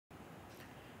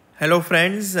Hello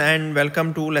friends and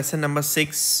welcome to lesson number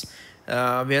 6. We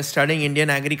are studying Indian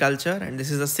agriculture and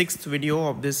this is the 6th video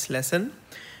of this lesson.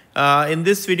 In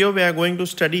this video we are going to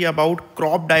study about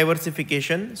crop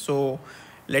diversification. So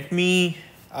let me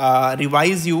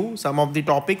revise you some of the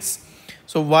topics.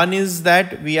 So one is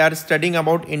that we are studying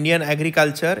about Indian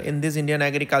agriculture. In this Indian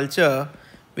agriculture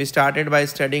we started by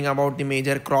studying about the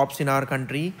major crops in our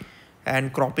country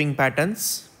and cropping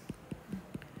patterns.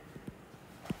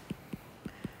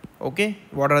 Okay,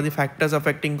 what are the factors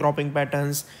affecting cropping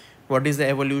patterns? What is the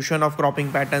evolution of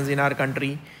cropping patterns in our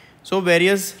country? So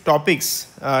various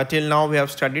topics till now we have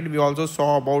studied. We also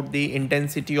saw about the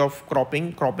intensity of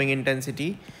cropping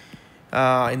intensity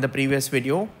in the previous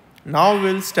video. Now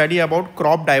we'll study about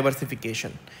crop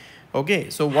diversification. Okay,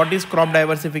 so what is crop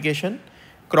diversification?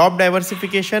 Crop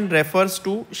diversification refers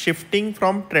to shifting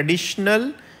from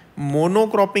traditional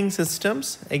monocropping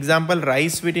systems, example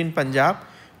rice wheat in Punjab,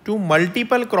 to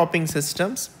multiple cropping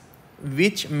systems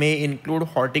which may include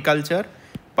horticulture,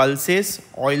 pulses,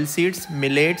 oilseeds,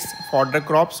 millets, fodder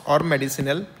crops or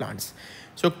medicinal plants.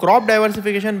 So crop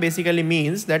diversification basically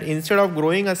means that instead of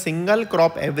growing a single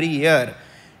crop every year,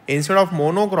 instead of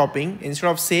monocropping,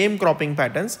 instead of same cropping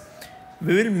patterns,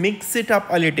 we will mix it up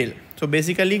a little. So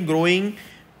basically growing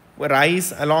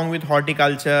rice along with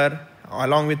horticulture,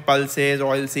 along with pulses,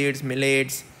 oilseeds,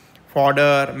 millets,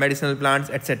 fodder, medicinal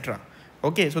plants, etc.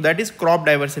 Okay, so that is crop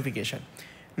diversification.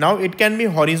 Now it can be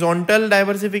horizontal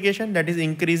diversification, that is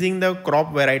increasing the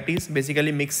crop varieties,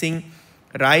 basically mixing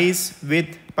rice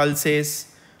with pulses,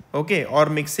 okay, or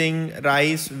mixing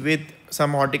rice with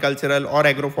some horticultural or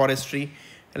agroforestry,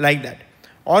 like that.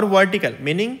 Or vertical,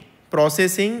 meaning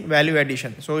processing value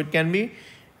addition. So it can be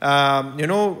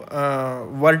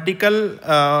vertical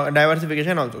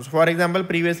diversification also. So for example,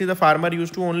 previously the farmer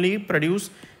used to only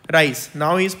produce rice.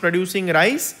 Now he is producing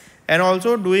rice and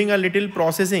also doing a little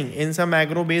processing in some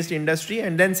agro-based industry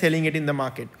and then selling it in the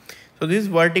market. So this is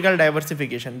vertical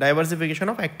diversification, diversification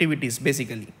of activities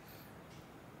basically.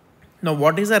 Now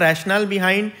what is the rationale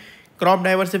behind crop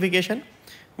diversification?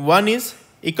 One is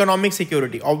economic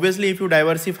security. Obviously if you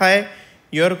diversify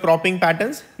your cropping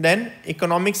patterns, then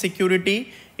economic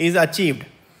security is achieved.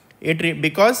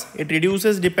 Because it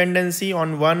reduces dependency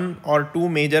on one or two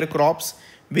major crops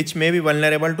which may be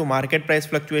vulnerable to market price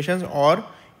fluctuations or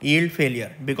yield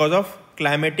failure because of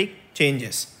climatic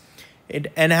changes.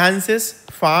 It enhances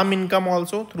farm income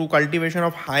also through cultivation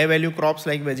of high value crops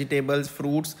like vegetables,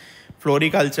 fruits,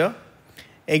 floriculture.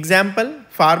 Example,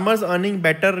 farmers earning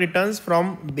better returns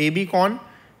from baby corn,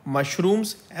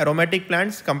 mushrooms, aromatic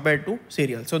plants compared to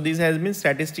cereals. So this has been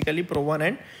statistically proven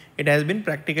and it has been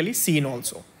practically seen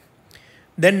also.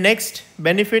 Then next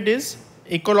benefit is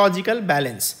ecological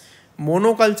balance.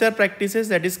 Monoculture practices,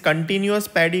 that is continuous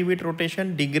paddy wheat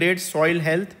rotation, degrades soil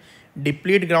health,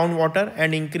 deplete groundwater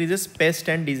and increases pest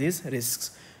and disease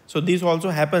risks. So this also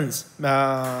happens,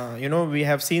 we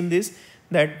have seen this,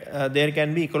 that there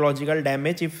can be ecological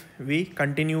damage if we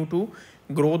continue to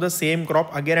grow the same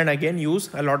crop again and again,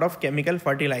 use a lot of chemical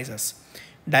fertilizers.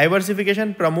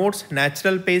 Diversification promotes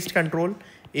natural pest control,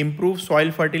 improves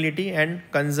soil fertility and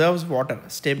conserves water,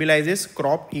 stabilizes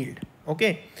crop yield.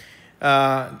 Okay.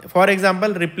 For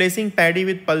example, replacing paddy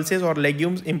with pulses or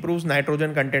legumes improves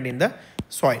nitrogen content in the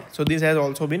soil. So this has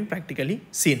also been practically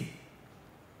seen.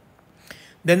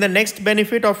 Then the next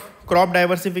benefit of crop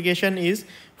diversification is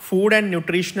food and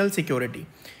nutritional security.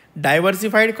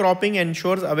 Diversified cropping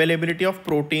ensures availability of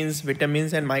proteins,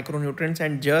 vitamins and micronutrients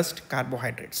and just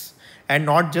carbohydrates, and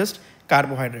not just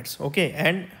carbohydrates. Okay,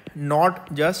 and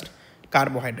not just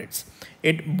carbohydrates.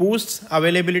 It boosts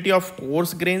availability of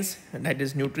coarse grains, that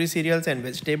is nutri-cereals and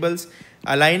vegetables,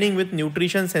 aligning with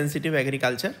nutrition sensitive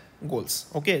agriculture goals.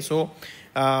 Okay, so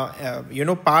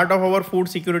part of our food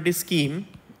security scheme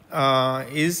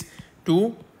is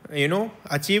to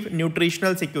achieve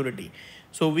nutritional security.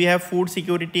 So we have Food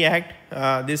Security Act,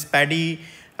 this paddy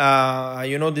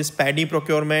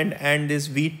procurement and this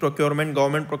wheat procurement,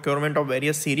 government procurement of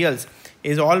various cereals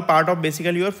is all part of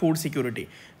basically your food security.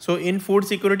 So in food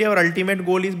security, our ultimate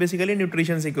goal is basically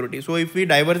nutrition security. So if we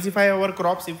diversify our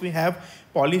crops, if we have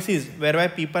policies whereby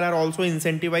people are also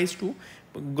incentivized to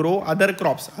grow other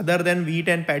crops other than wheat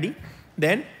and paddy,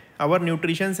 then our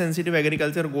nutrition sensitive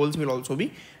agriculture goals will also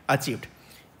be achieved.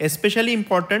 Especially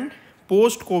important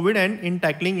post-COVID and in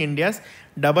tackling India's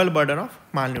double burden of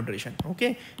malnutrition.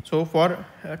 Okay, so for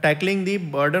tackling the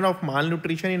burden of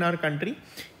malnutrition in our country,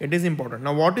 it is important.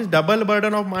 Now what is double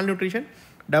burden of malnutrition?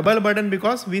 Double burden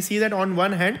because we see that on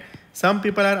one hand some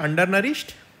people are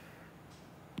undernourished,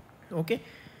 okay,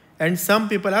 and some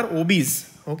people are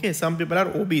obese. Okay, some people are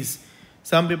obese,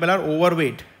 some people are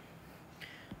overweight.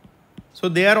 So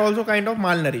they are also kind of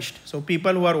malnourished. So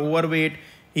people who are overweight,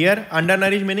 here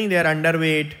undernourished meaning they are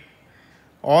underweight,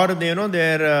 or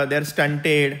they're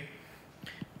stunted,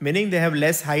 meaning they have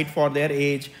less height for their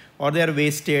age, or they are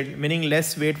wasted, meaning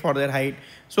less weight for their height.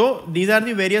 So these are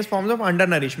the various forms of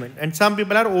undernourishment. And some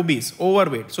people are obese,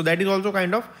 overweight. So that is also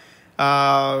kind of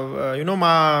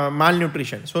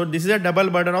malnutrition. So this is a double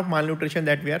burden of malnutrition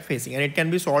that we are facing, and it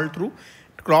can be solved through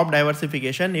crop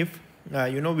diversification if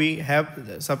we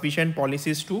have sufficient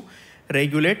policies to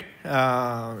regulate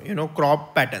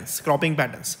cropping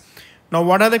patterns. Now,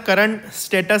 what are the current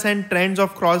status and trends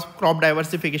of crop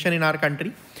diversification in our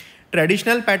country?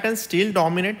 Traditional patterns still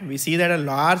dominate. We see that a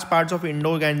large parts of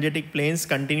Indo-Gangetic plains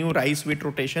continue rice-wheat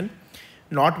rotation.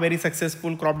 Not very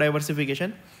successful crop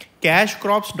diversification. Cash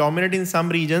crops dominate in some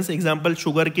regions. Example,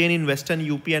 sugarcane in western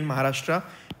UP and Maharashtra,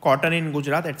 cotton in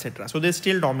Gujarat, etc. So they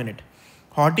still dominate.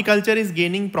 Horticulture is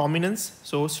gaining prominence.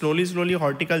 So slowly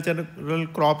horticultural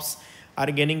crops are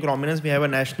gaining prominence. We have a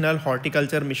national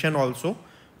horticulture mission also,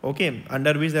 okay,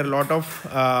 under which there are a lot of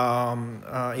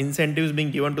incentives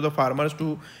being given to the farmers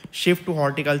to shift to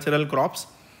horticultural crops.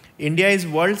 India is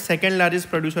world's second largest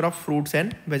producer of fruits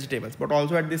and vegetables, but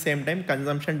also at the same time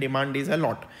consumption demand is a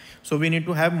lot. So we need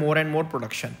to have more and more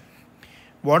production.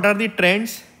 What are the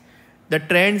trends? The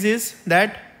trends is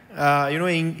that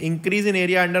increase in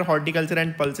area under horticulture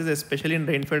and pulses, especially in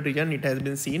rainfed region. It has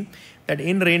been seen that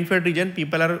in rainfed region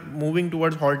people are moving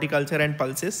towards horticulture and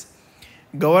pulses.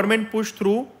 Government push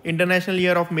through International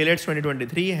Year of Millets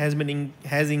 2023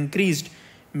 has increased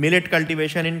millet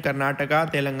cultivation in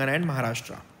Karnataka, Telangana and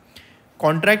Maharashtra.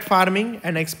 Contract farming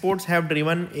and exports have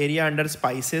driven area under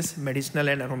spices, medicinal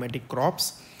and aromatic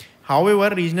crops.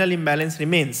 However, regional imbalance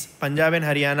remains. Punjab and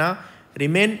Haryana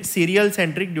remain cereal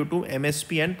centric due to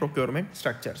MSP and procurement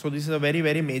structure. So this is a very,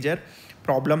 very major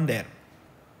problem there.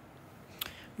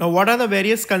 Now, what are the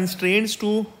various constraints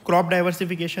to crop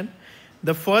diversification?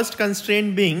 The first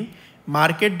constraint being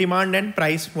market demand and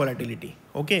price volatility.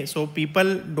 Okay, so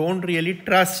people don't really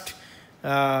trust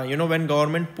when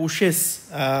government pushes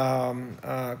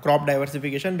crop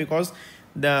diversification, because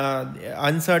the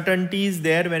uncertainty is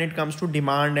there when it comes to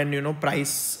demand and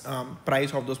price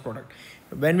of those products.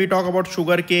 When we talk about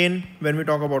sugarcane, when we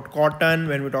talk about cotton,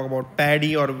 when we talk about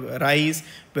paddy or rice,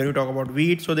 when we talk about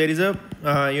wheat, so there is a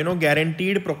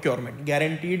guaranteed procurement,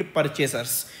 guaranteed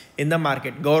purchasers in the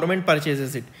market. Government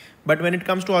purchases it. But when it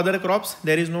comes to other crops,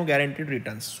 there is no guaranteed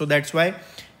returns. So that's why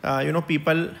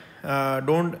people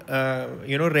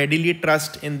don't readily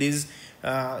trust in these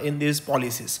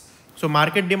policies. So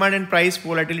market demand and price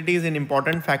volatility is an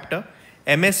important factor.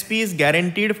 MSP is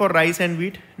guaranteed for rice and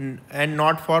wheat and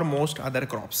not for most other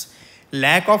crops.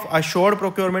 Lack of assured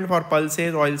procurement for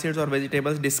pulses, oilseeds or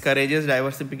vegetables discourages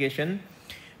diversification.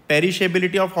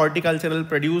 Perishability of horticultural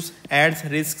produce adds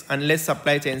risks unless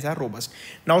supply chains are robust.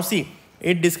 Now see,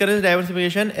 it discourages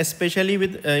diversification, especially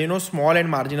with small and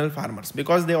marginal farmers,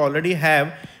 because they already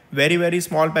have very, very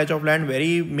small patch of land,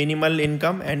 very minimal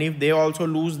income, and if they also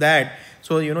lose that,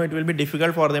 so it will be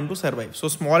difficult for them to survive. So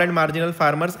small and marginal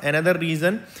farmers, another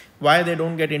reason why they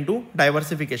don't get into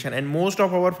diversification, and most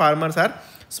of our farmers are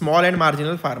small and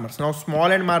marginal farmers. Now small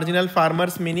and marginal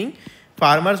farmers meaning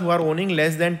farmers who are owning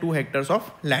less than 2 hectares of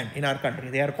land in our country.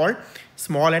 They are called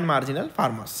small and marginal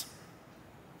farmers.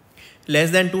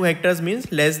 Less than 2 hectares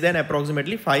means less than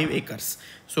approximately 5 acres.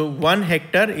 So 1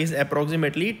 hectare is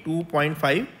approximately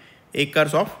 2.5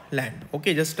 acres of land.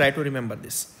 Okay, just try to remember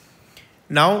this.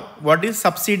 Now, what is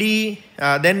subsidy?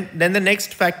 Then the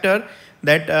next factor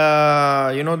that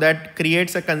that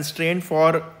creates a constraint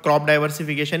for crop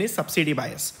diversification is subsidy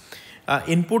bias.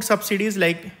 Input subsidies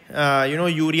like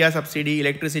urea subsidy,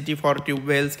 electricity for tube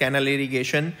wells, canal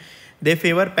irrigation, they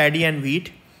favor paddy and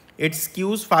wheat. It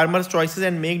skews farmers' choices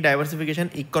and make diversification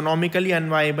economically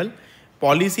unviable.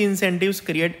 Policy incentives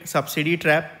create subsidy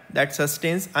trap that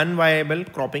sustains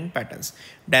unviable cropping patterns,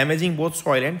 damaging both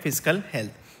soil and fiscal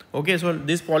health. Okay, so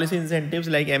these policy incentives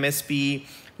like MSP,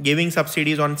 giving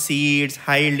subsidies on seeds,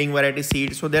 high yielding variety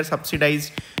seeds, so they're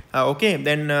subsidized.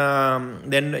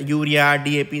 Then urea,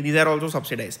 DAP, these are also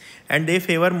subsidized, and they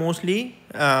favor mostly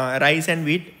rice and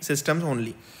wheat systems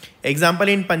only. Example,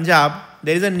 in Punjab,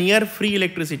 there is a near free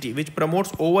electricity which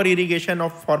promotes over irrigation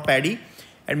for paddy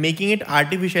and making it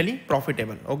artificially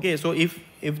profitable. Okay, so if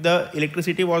the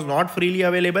electricity was not freely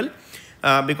available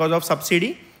because of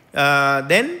subsidy,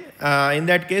 then in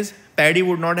that case paddy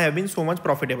would not have been so much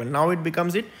profitable. Now it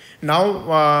becomes it.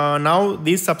 Now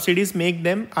these subsidies make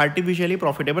them artificially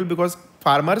profitable because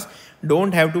farmers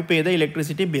don't have to pay the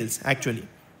electricity bills actually.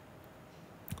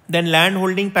 Then land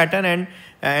holding pattern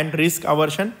and risk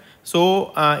aversion.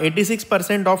 So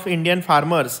 86% of Indian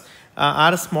farmers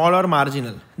are small or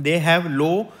marginal. They have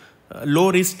low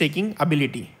risk taking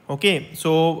ability. Okay,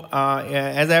 so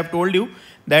as I have told you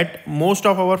that most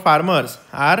of our farmers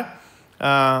are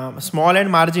small and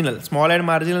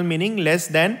marginal meaning less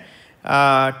than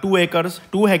 2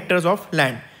 hectares of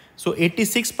land. So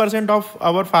 86% of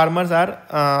our farmers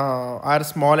are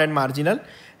small and marginal,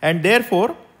 and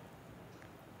therefore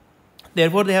they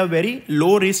have very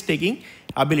low risk taking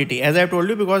ability, as I have told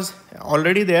you, because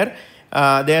already their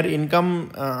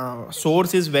income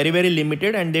source is very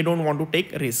limited and they don't want to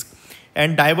take risk.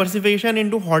 And diversification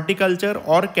into horticulture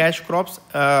or cash crops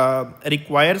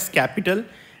requires capital,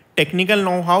 technical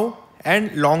know-how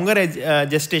and longer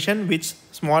gestation, which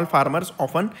small farmers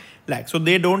often lack. So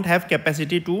they don't have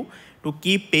capacity to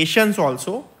keep patience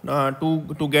also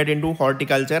to get into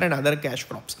horticulture and other cash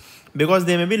crops, because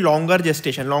they may be longer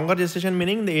gestation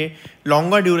meaning the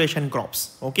longer duration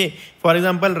crops. Okay, for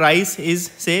example, rice is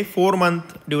say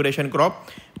 4-month duration crop.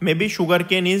 Maybe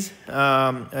sugarcane is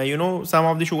some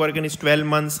of the sugarcane is 12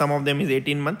 months, some of them is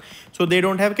 18 months. So they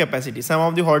don't have capacity. Some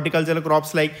of the horticultural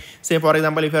crops, like say for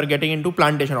example, if you are getting into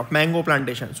plantation of mango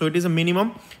plantation, so it is a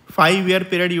minimum 5-year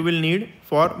period you will need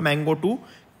for mango to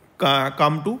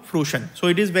come to fruition. So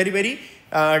it is very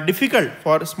difficult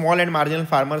for small and marginal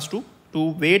farmers to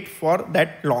wait for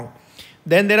that long.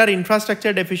 Then there are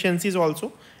infrastructure deficiencies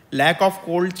also, lack of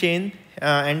cold chain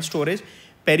and storage.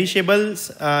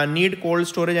 Perishables need cold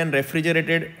storage and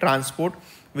refrigerated transport,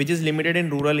 which is limited in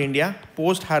rural India.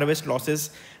 Post-harvest losses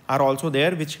are also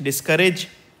there, which discourage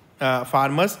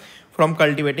farmers from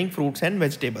cultivating fruits and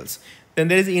vegetables. Then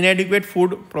there is inadequate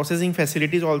food processing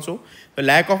facilities also. The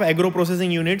lack of agro-processing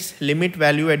units limit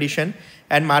value addition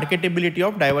and marketability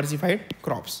of diversified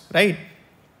crops, right?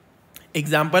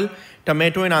 Example,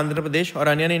 tomato in Andhra Pradesh or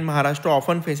onion in Maharashtra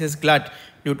often faces glut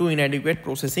due to inadequate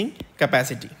processing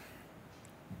capacity.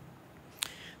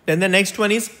 Then the next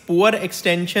one is poor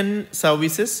extension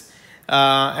services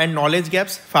and knowledge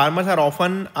gaps. Farmers are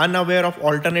often unaware of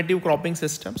alternative cropping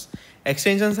systems.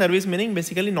 Extension service meaning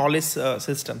basically knowledge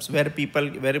systems where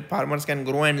farmers can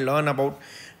grow and learn about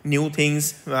new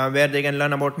things, where they can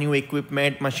learn about new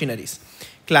equipment, machineries.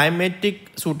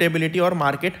 Climatic suitability or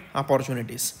market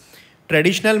opportunities.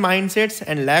 Traditional mindsets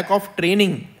and lack of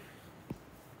training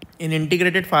in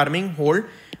integrated farming hold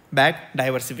back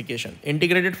diversification.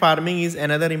 Integrated farming is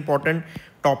another important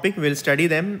topic. We'll study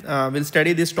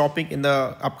this topic in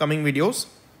the upcoming videos.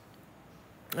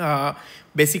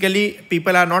 Basically,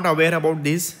 people are not aware about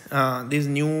these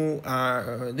new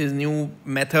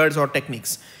methods or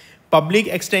techniques. Public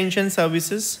extension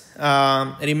services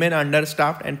remain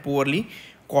understaffed and poorly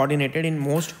coordinated in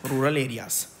most rural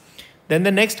areas. Then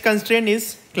the next constraint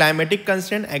is climatic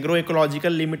constraint,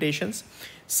 agroecological limitations.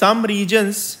 Some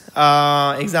regions,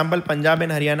 example Punjab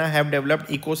and Haryana, have developed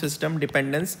ecosystem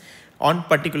dependence on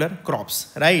particular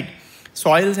crops, right?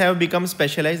 Soils have become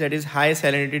specialized, that is high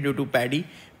salinity due to paddy,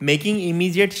 making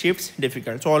immediate shifts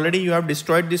difficult. So already you have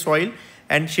destroyed the soil,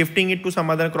 and shifting it to some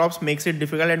other crops makes it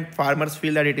difficult, and farmers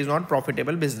feel that it is not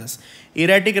profitable business.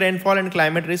 Erratic rainfall and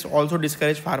climate risk also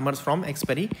discourage farmers from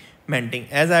experimenting.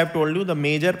 As I have told you, the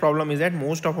major problem is that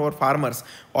most of our farmers,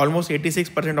 almost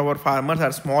 86% of our farmers,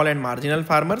 are small and marginal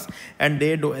farmers, and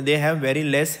they have very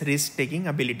less risk taking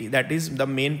ability. That is the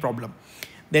main problem.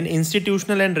 Then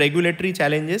institutional and regulatory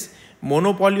challenges.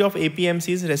 Monopoly of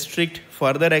APMCs restrict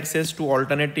further access to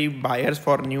alternative buyers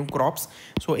for new crops.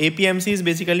 So APMC is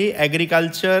basically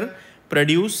agriculture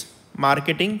produce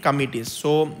marketing committees.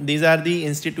 So these are the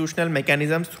institutional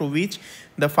mechanisms through which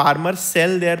the farmers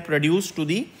sell their produce to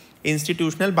the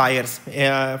institutional buyers.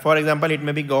 For example, it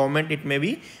may be government, it may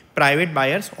be private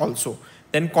buyers also.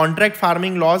 Then contract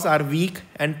farming laws are weak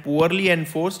and poorly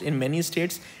enforced in many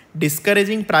states,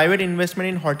 discouraging private investment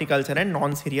in horticulture and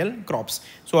non-cereal crops.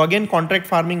 So again, contract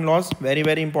farming laws, very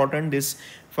important. This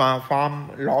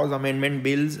farm laws amendment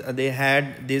bills, they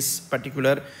had this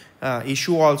particular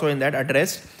issue also in that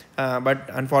addressed, but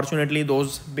unfortunately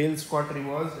those bills got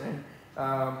reversed,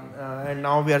 and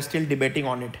now we are still debating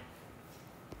on it.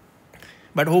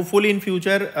 But hopefully in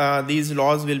future these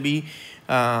laws will be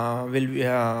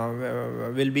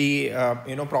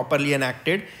properly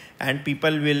enacted and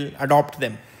people will adopt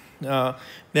them.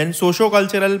 Then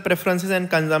socio-cultural preferences and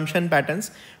consumption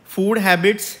patterns. Food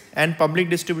habits and public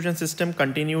distribution system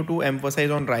continue to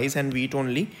emphasize on rice and wheat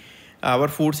only. Our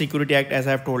Food Security Act, as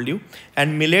I have told you.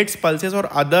 And millets, pulses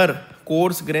or other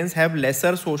coarse grains have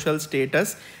lesser social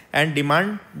status and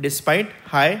demand despite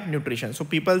high nutrition. So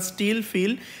people still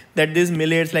feel that these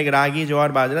millets like ragi,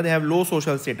 jowar, bajra, they have low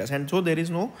social status, and so there is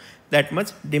no that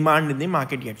much demand in the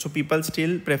market yet. So people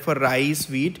still prefer rice,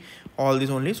 wheat, all these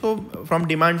only. So from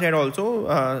demand side also,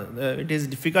 it is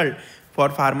difficult for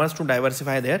farmers to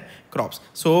diversify their crops.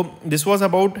 So this was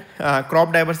about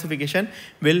crop diversification.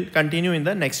 We'll continue in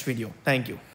the next video. Thank you.